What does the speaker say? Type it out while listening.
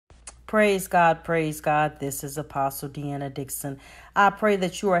Praise God, praise God. This is Apostle DIXON. DIXON. I pray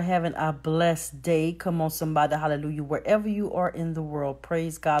that you are having a blessed day. Come on, somebody, hallelujah. Wherever you are in the world,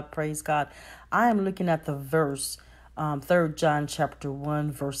 praise God, praise God. I am looking at the verse, 3 John chapter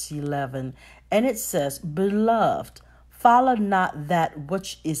 1, verse 11. And it says, Beloved, follow not that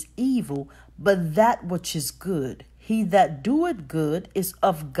which is evil, but that which is good. He that doeth good is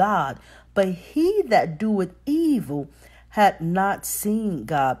of God, but he that doeth evil had not seen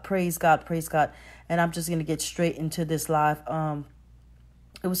God. Praise God, praise God. And I'm just going to get straight into this live.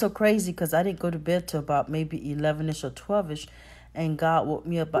 It was so crazy because I didn't go to bed till about maybe 11ish or 12ish. And God woke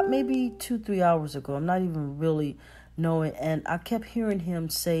me up about maybe 2-3 hours ago. I'm not even really knowing. And I kept hearing him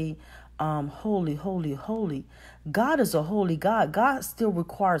say, holy, holy, holy. God is a holy God. God still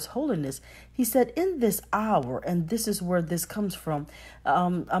requires holiness. He said in this hour, and this is where this comes from.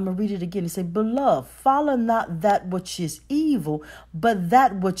 I'm going to read it again. He said, Beloved, follow not that which is evil, but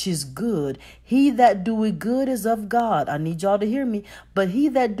that which is good. He that doeth good is of God. I need y'all to hear me. But he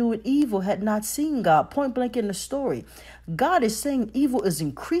that doeth evil had not seen God. Point blank in the story. God is saying evil is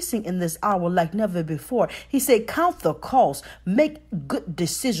increasing in this hour like never before. He said, count the cost. Make good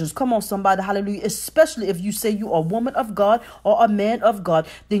decisions. Come on, somebody. Hallelujah. Especially if you say you are a woman of God or a man of God,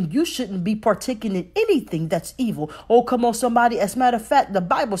 then you shouldn't be partaking in anything that's evil. Oh, come on, somebody. As a matter of fact, the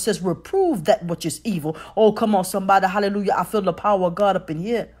Bible says reprove that which is evil. Oh, come on, somebody. Hallelujah. I feel the power of God up in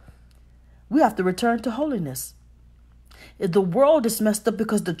here. We have to return to holiness. The world is messed up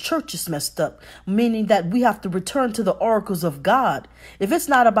because the church is messed up, meaning that we have to return to the oracles of God. If it's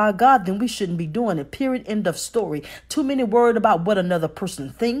not about God, then we shouldn't be doing it. Period. End of story. Too many worried about what another person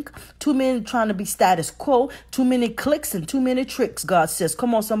think. Too many trying to be status quo. Too many clicks and too many tricks. God says,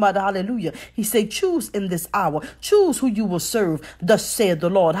 come on, somebody. Hallelujah. He said, choose in this hour. Choose who you will serve. Thus saith the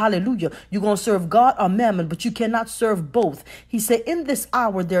Lord. Hallelujah. You're going to serve God or mammon, but you cannot serve both. He said, in this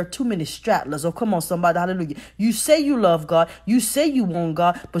hour, there are too many straddlers. Oh, come on, somebody. Hallelujah. You say you love God. You say you want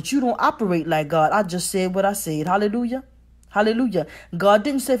God, but you don't operate like God. I just said what I said. Hallelujah. Hallelujah. God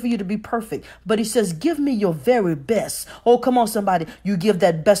didn't say for you to be perfect, but he says, give me your very best. Oh, come on, somebody. You give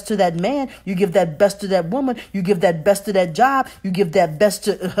that best to that man. You give that best to that woman. You give that best to that job. You give that best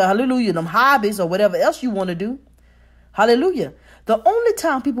to, hallelujah, them hobbies or whatever else you want to do. Hallelujah. The only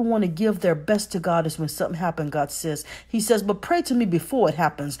time people want to give their best to God is when something happens, God says. He says, but pray to me before it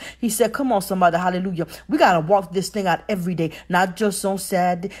happens. He said, come on, somebody, hallelujah. We got to walk this thing out every day, not just on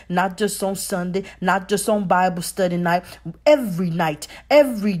Saturday, not just on Sunday, not just on Bible study night. Every night,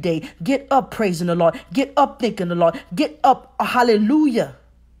 every day, get up praising the Lord. Get up thanking the Lord. Get up, hallelujah,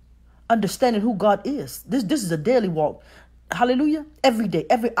 understanding who God is. This is a daily walk. Hallelujah. Every day,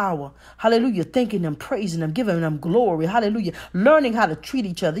 every hour. Hallelujah. Thanking them, praising them, giving them glory. Hallelujah. Learning how to treat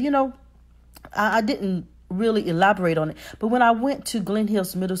each other. You know, I didn't really elaborate on it. But when I went to Glen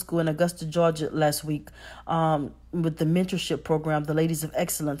Hills Middle School in Augusta, Georgia last week with the mentorship program, the Ladies of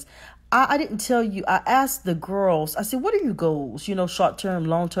Excellence, I didn't tell you. I asked the girls, I said, what are your goals? You know, short-term,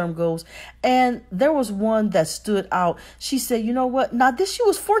 long-term goals. And there was one that stood out. She said, you know what? Now, she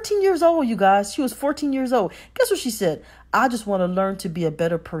was 14 years old, you guys. She was 14 years old. Guess what she said? I just want to learn to be a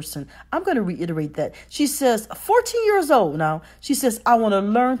better person. I'm going to reiterate that. She says, 14 years old now. She says, I want to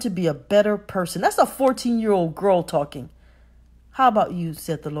learn to be a better person. That's a 14-year-old girl talking. How about you,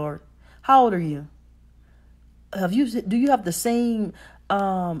 said the Lord? How old are you? Do you have the same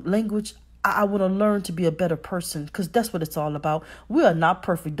language? I want to learn to be a better person, because that's what it's all about. We are not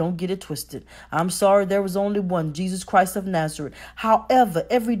perfect. Don't get it twisted. I'm sorry. There was only one, Jesus Christ of Nazareth. However,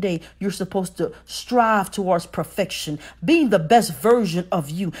 every day you're supposed to strive towards perfection, being the best version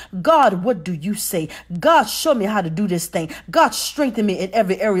of you. God, what do you say? God, show me how to do this thing. God, strengthen me in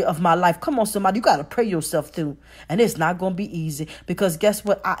every area of my life. Come on, somebody. You got to pray yourself through. And it's not going to be easy, because guess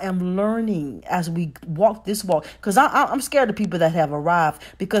what? I am learning as we walk this walk, because I'm scared of people that have arrived,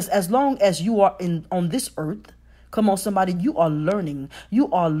 because as long as you are on this earth, come on, somebody, you are learning.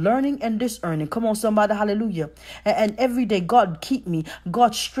 You are learning and discerning. Come on, somebody, hallelujah. And every day, God keep me.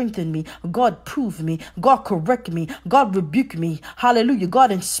 God strengthen me. God prove me. God correct me. God rebuke me. Hallelujah.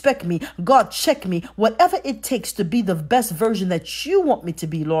 God inspect me. God check me. Whatever it takes to be the best version that you want me to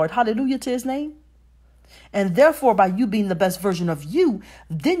be, Lord. Hallelujah to his name. And therefore, by you being the best version of you,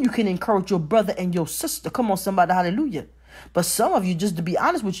 then you can encourage your brother and your sister. Come on, somebody, hallelujah. But some of you, just to be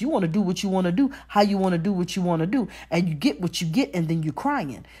honest with you, want to do what you want to do, how you want to do what you want to do. And you get what you get, and then you're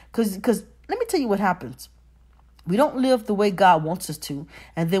crying. Because let me tell you what happens. We don't live the way God wants us to.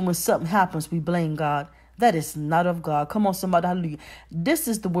 And then when something happens, we blame God. That is not of God. Come on, somebody. Hallelujah. This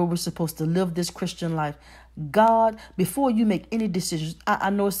is the way we're supposed to live this Christian life. God, before you make any decisions, I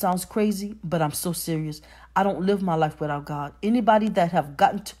know it sounds crazy, but I'm so serious. I don't live my life without God. Anybody that have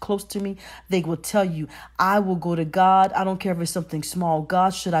gotten too close to me, they will tell you, I will go to God. I don't care if it's something small.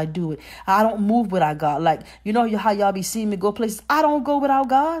 God, should I do it? I don't move without God. Like, you know how y'all be seeing me go places? I don't go without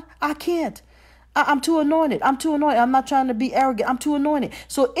God. I can't. I'm too anointed. I'm too anointed. I'm not trying to be arrogant. I'm too anointed.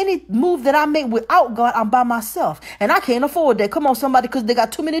 So any move that I make without God, I'm by myself. And I can't afford that. Come on, somebody, because they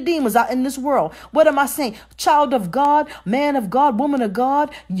got too many demons out in this world. What am I saying? Child of God, man of God, woman of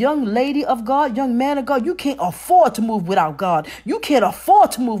God, young lady of God, young man of God. You can't afford to move without God. You can't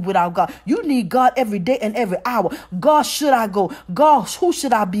afford to move without God. You need God every day and every hour. God, should I go? God, who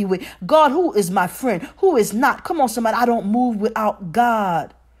should I be with? God, who is my friend? Who is not? Come on, somebody. I don't move without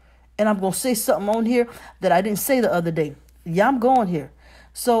God. And I'm going to say something on here that I didn't say the other day. Yeah, I'm going here.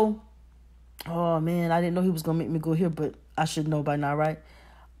 So, oh, man, I didn't know he was going to make me go here, but I should know by now, right?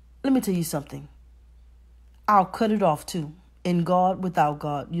 Let me tell you something. I'll cut it off, too. In God, without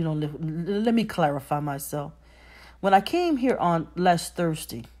God, you don't live. Let me clarify myself. When I came here on last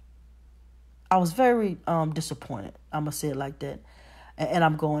Thursday, I was very disappointed. I'm going to say it like that. And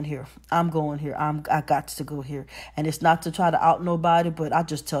I'm going here. I got to go here. And it's not to try to out nobody, but I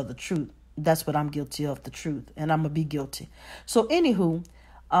just tell the truth. That's what I'm guilty of, the truth. And I'm going to be guilty. So anywho,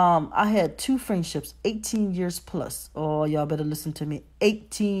 I had 2 friendships, 18 years plus. Oh, y'all better listen to me.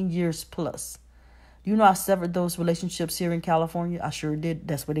 18 years plus. You know, I severed those relationships here in California. I sure did.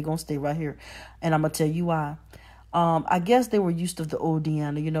 That's where they're going to stay, right here. And I'm going to tell you why. I guess they were used to the old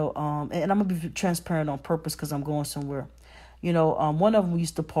DEANNA, you know, and I'm going to be transparent on purpose because I'm going somewhere. You know, one of them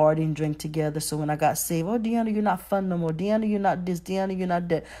used to party and drink together. So when I got saved, oh, DEANNA, you're not fun no more. DEANNA, you're not this. DEANNA, you're not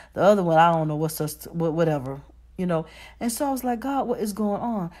that. The other one, I don't know whatever, you know. And so I was like, God, what is going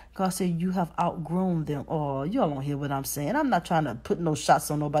on? God said, you have outgrown them. Oh, y'all don't hear what I'm saying. I'm not trying to put no shots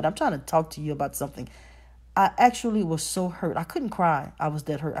on nobody. I'm trying to talk to you about something. I actually was so hurt. I couldn't cry. I was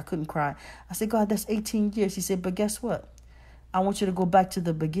that hurt. I couldn't cry. I said, God, that's 18 years. He said, but guess what? I want you to go back to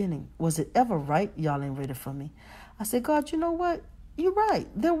the beginning. Was it ever right? Y'all ain't ready for me. I said, God, you know what? You're right.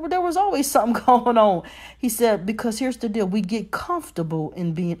 There was always something going on. He said, because here's the deal. We get comfortable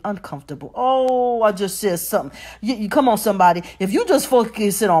in being uncomfortable. Oh, I just said something. You come on, somebody. If you just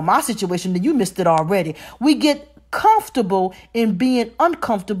focus on my situation, then you missed it already. We get comfortable in being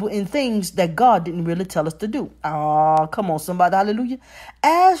uncomfortable in things that God didn't really tell us to do. Oh, come on, somebody. Hallelujah.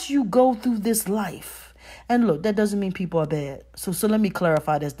 As you go through this life, and look, that doesn't mean people are bad. So let me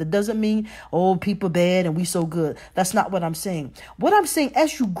clarify this. That doesn't mean, oh, people bad and we so good. That's not what I'm saying. What I'm saying,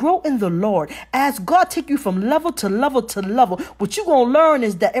 as you grow in the Lord, as God take you from level to level to level, what you're going to learn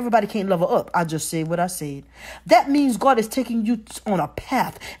is that everybody can't level up. I just said what I said. That means God is taking you on a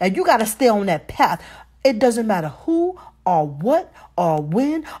path, and you got to stay on that path. It doesn't matter who or what or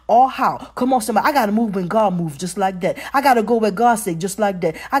when or how. Come on, somebody. I got to move when God moves, just like that. I got to go where God said, just like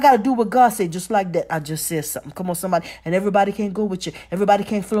that. I got to do what God said, just like that. I just said something. Come on, somebody. And everybody can't go with you. Everybody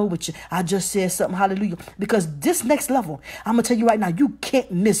can't flow with you. I just said something. Hallelujah. Because this next level, I'm going to tell you right now, you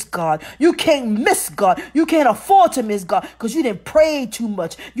can't miss God. You can't miss God. You can't afford to miss God because you didn't pray too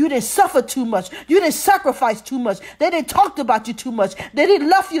much. You didn't suffer too much. You didn't sacrifice too much. They didn't talk about you too much. They didn't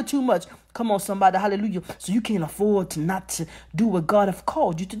love you too much. Come on, somebody. Hallelujah. So you can't afford to not to do what God have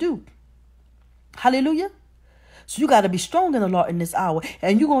called you to do. Hallelujah. So you got to be strong in the Lord in this hour.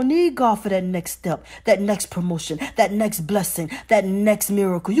 And you're going to need God for that next step, that next promotion, that next blessing, that next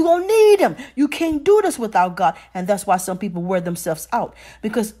miracle. You're going to need him. You can't do this without God. And that's why some people wear themselves out.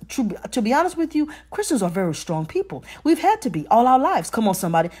 Because to be honest with you, Christians are very strong people. We've had to be all our lives. Come on,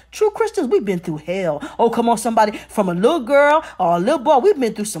 somebody. True Christians, we've been through hell. Oh, come on, somebody. From a little girl or a little boy, we've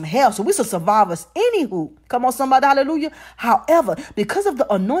been through some hell. So we're some survivors anywho. Come on, somebody. Hallelujah. However, because of the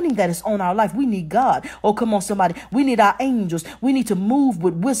anointing that is on our life, we need God. Oh, come on, somebody. We need our angels. We need to move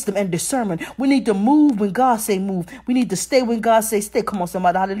with wisdom and discernment. We need to move when God say move. We need to stay when God say stay. Come on,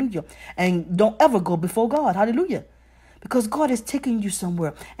 somebody. Hallelujah. And don't ever go before God. Hallelujah. Because God is taking you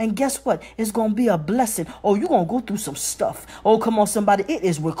somewhere. And guess what? It's going to be a blessing. Oh, you're going to go through some stuff. Oh, come on, somebody. It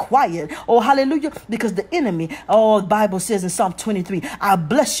is required. Oh, hallelujah. Because the enemy, oh, the Bible says in Psalm 23, I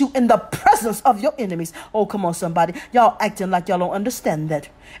bless you in the presence of your enemies. Oh, come on, somebody. Y'all acting like y'all don't understand that.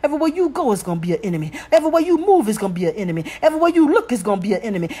 Everywhere you go is going to be an enemy. Everywhere you move is going to be an enemy. Everywhere you look is going to be an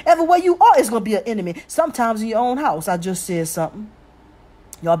enemy. Everywhere you are is going to be an enemy. Sometimes in your own house. I just said something.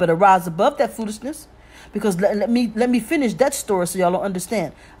 Y'all better rise above that foolishness. Because let me finish that story so y'all don't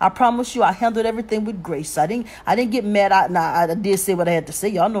understand. I promise you I handled everything with grace. I didn't get mad. I did say what I had to say.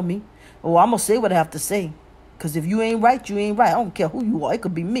 Y'all know me. Oh, I'm going to say what I have to say. Because if you ain't right, you ain't right. I don't care who you are. It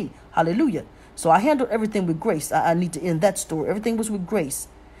could be me. Hallelujah. So I handled everything with grace. I need to end that story. Everything was with grace.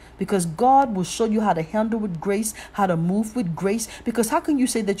 Because God will show you how to handle with grace, how to move with grace. Because how can you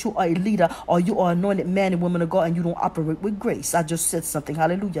say that you are a leader or you are anointed man and woman of God and you don't operate with grace? I just said something.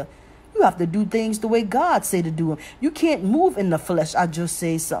 Hallelujah. You have to do things the way God say to do them. You can't move in the flesh. I just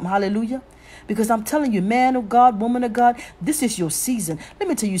say something. Hallelujah. Because I'm telling you, man of God, woman of God, this is your season. Let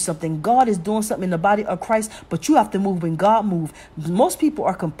me tell you something. God is doing something in the body of Christ, but you have to move when God moves. Most people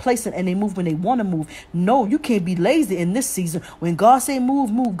are complacent and they move when they want to move. No, you can't be lazy in this season. When God say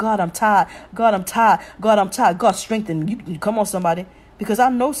move, move. God, I'm tired. God, I'm tired. God, I'm tired. God, strengthen me. You, come on, somebody. Because I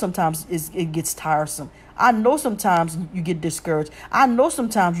know sometimes it gets tiresome. I know sometimes you get discouraged. I know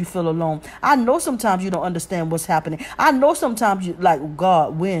sometimes you feel alone. I know sometimes you don't understand what's happening. I know sometimes you like,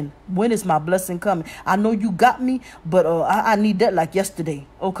 God, when is my blessing coming? I know you got me, but I need that like yesterday.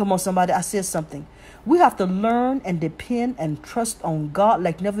 Oh, come on, somebody. I said something. We have to learn and depend and trust on God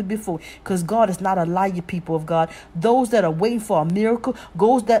like never before, because God is not a liar, people of God. Those that are waiting for a miracle,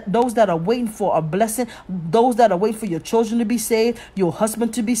 those that are waiting for a blessing, those that are waiting for your children to be saved, your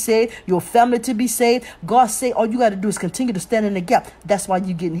husband to be saved, your family to be saved, God say all you got to do is continue to stand in the gap. That's why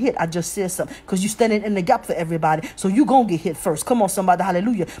you're getting hit. I just said something, because you're standing in the gap for everybody. So you're going to get hit first. Come on, somebody.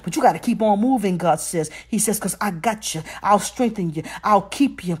 Hallelujah. But you got to keep on moving, God says. He says, because I got you. I'll strengthen you. I'll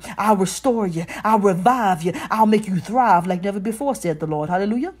keep you. I'll restore you. I'll revive you. I'll make you thrive like never before, said the Lord.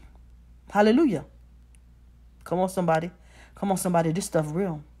 Hallelujah. Hallelujah. Come on, somebody. Come on, somebody. This stuff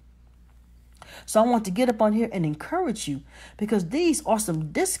real. So I want to get up on here and encourage you, because these are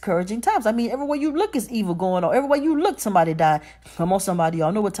some discouraging times. I mean, everywhere you look is evil going on. Everywhere you look, somebody died. Come on, somebody.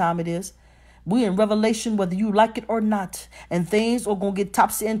 Y'all know what time it is. We in Revelation, whether you like it or not, and things are going to get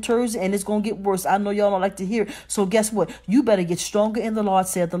topsy and turvy, and it's going to get worse. I know y'all don't like to hear it. So guess what? You better get stronger in the Lord,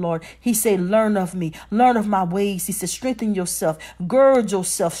 said the Lord. He said, learn of me, learn of my ways. He said, strengthen yourself, gird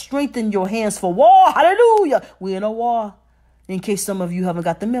yourself, strengthen your hands for war. Hallelujah. We're in a war. In case some of you haven't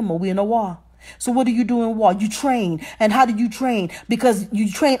got the memo, we're in a war. So what do you do in war? You train. And how do you train? Because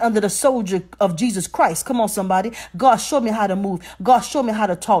you train under the soldier of Jesus Christ. Come on, somebody. God, show me how to move. God, show me how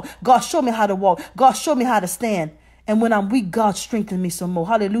to talk. God, show me how to walk. God, show me how to stand. And when I'm weak, God, strengthen me some more.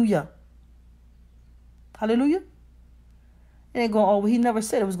 Hallelujah. Hallelujah. It ain't going to, he never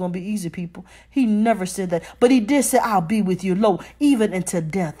said it was going to be easy, people. He never said that. But he did say, I'll be with you, lo, even unto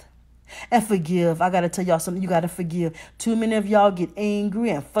death. And forgive. I got to tell y'all something. You got to forgive. Too many of y'all get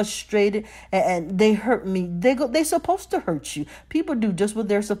angry and frustrated, and they hurt me. They supposed to hurt you. People do just what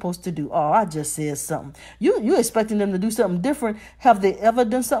they're supposed to do. Oh, I just said something. You expecting them to do something different. Have they ever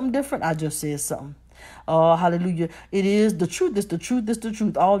done something different? I just said something. Oh, hallelujah. It is the truth. It's the truth. It's the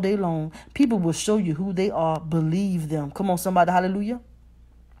truth all day long. People will show you who they are. Believe them. Come on, somebody. Hallelujah.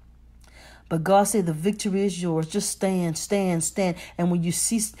 But God said the victory is yours. Just stand, stand, stand. And when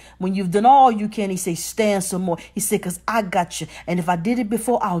you've done all you can, he says, stand some more. He said, because I got you. And if I did it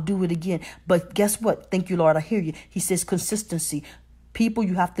before, I'll do it again. But guess what? Thank you, Lord. I hear you. He says consistency. People,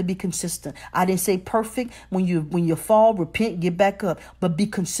 you have to be consistent. I didn't say perfect. When you fall, repent, get back up. But be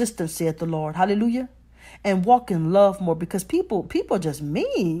consistent, said the Lord. Hallelujah. And walk in love more, because people are just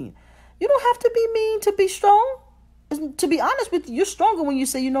mean. You don't have to be mean to be strong. To be honest with you, you're stronger when you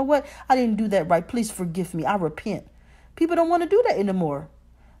say, you know what? I didn't do that right. Please forgive me. I repent. People don't want to do that anymore.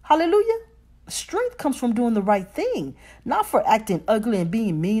 Hallelujah. Strength comes from doing the right thing, not for acting ugly and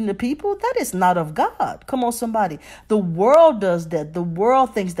being mean to people. That is not of God. Come on, somebody. The world does that. The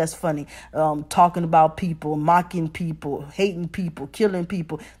world thinks that's funny. Talking about people, mocking people, hating people, killing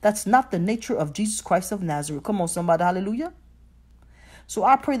people. That's not the nature of Jesus Christ of Nazareth. Come on, somebody. Hallelujah. So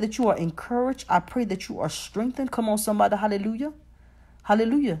I pray that you are encouraged. I pray that you are strengthened. Come on, somebody. Hallelujah.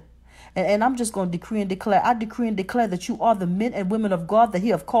 Hallelujah. And I'm just going to decree and declare. I decree and declare that you are the men and women of God that he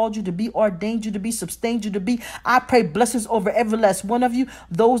have called you to be, ordained you to be, sustained you to be. I pray blessings over every last one of you,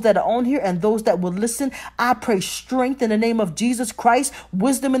 those that are on here and those that will listen. I pray strength in the name of Jesus Christ,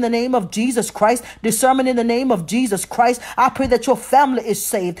 wisdom in the name of Jesus Christ, discernment in the name of Jesus Christ. I pray that your family is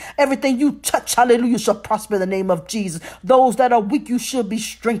saved. Everything you touch, hallelujah, shall prosper in the name of Jesus. Those that are weak, you should be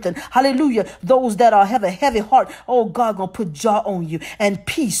strengthened. Hallelujah. Those that have a heavy heart, oh God, gonna put jaw on you. And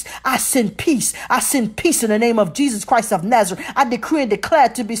peace. I send peace. I send peace in the name of Jesus Christ of Nazareth. I decree and declare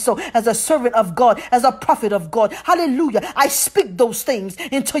it to be so as a servant of God, as a prophet of God. Hallelujah. I speak those things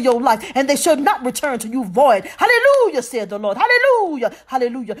into your life, and they shall not return to you void. Hallelujah, said the Lord. Hallelujah.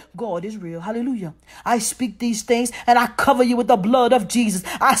 Hallelujah. God is real. Hallelujah. I speak these things and I cover you with the blood of Jesus.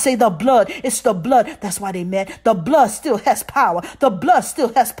 I say the blood. It's the blood. That's why they mad. The blood still has power. The blood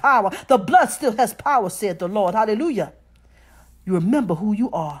still has power. The blood still has power, said the Lord. Hallelujah. You remember who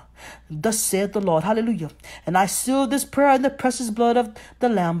you are. Thus saith the Lord. Hallelujah. And I seal this prayer in the precious blood of the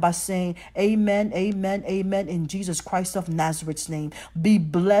Lamb by saying, amen, amen, amen, in Jesus Christ of Nazareth's name. Be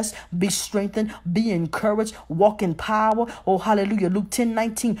blessed, be strengthened, be encouraged, walk in power. Oh, hallelujah. Luke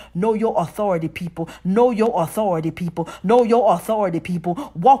 10:19. Know your authority, people. Know your authority, people. Know your authority,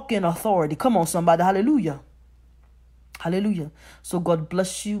 people. Walk in authority. Come on, somebody. Hallelujah. Hallelujah. So God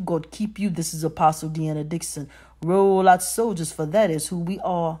bless you. God keep you. This is Apostle DEANNA DIXON. Roll out soldiers, for that is who we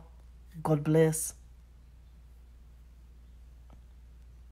are. God bless.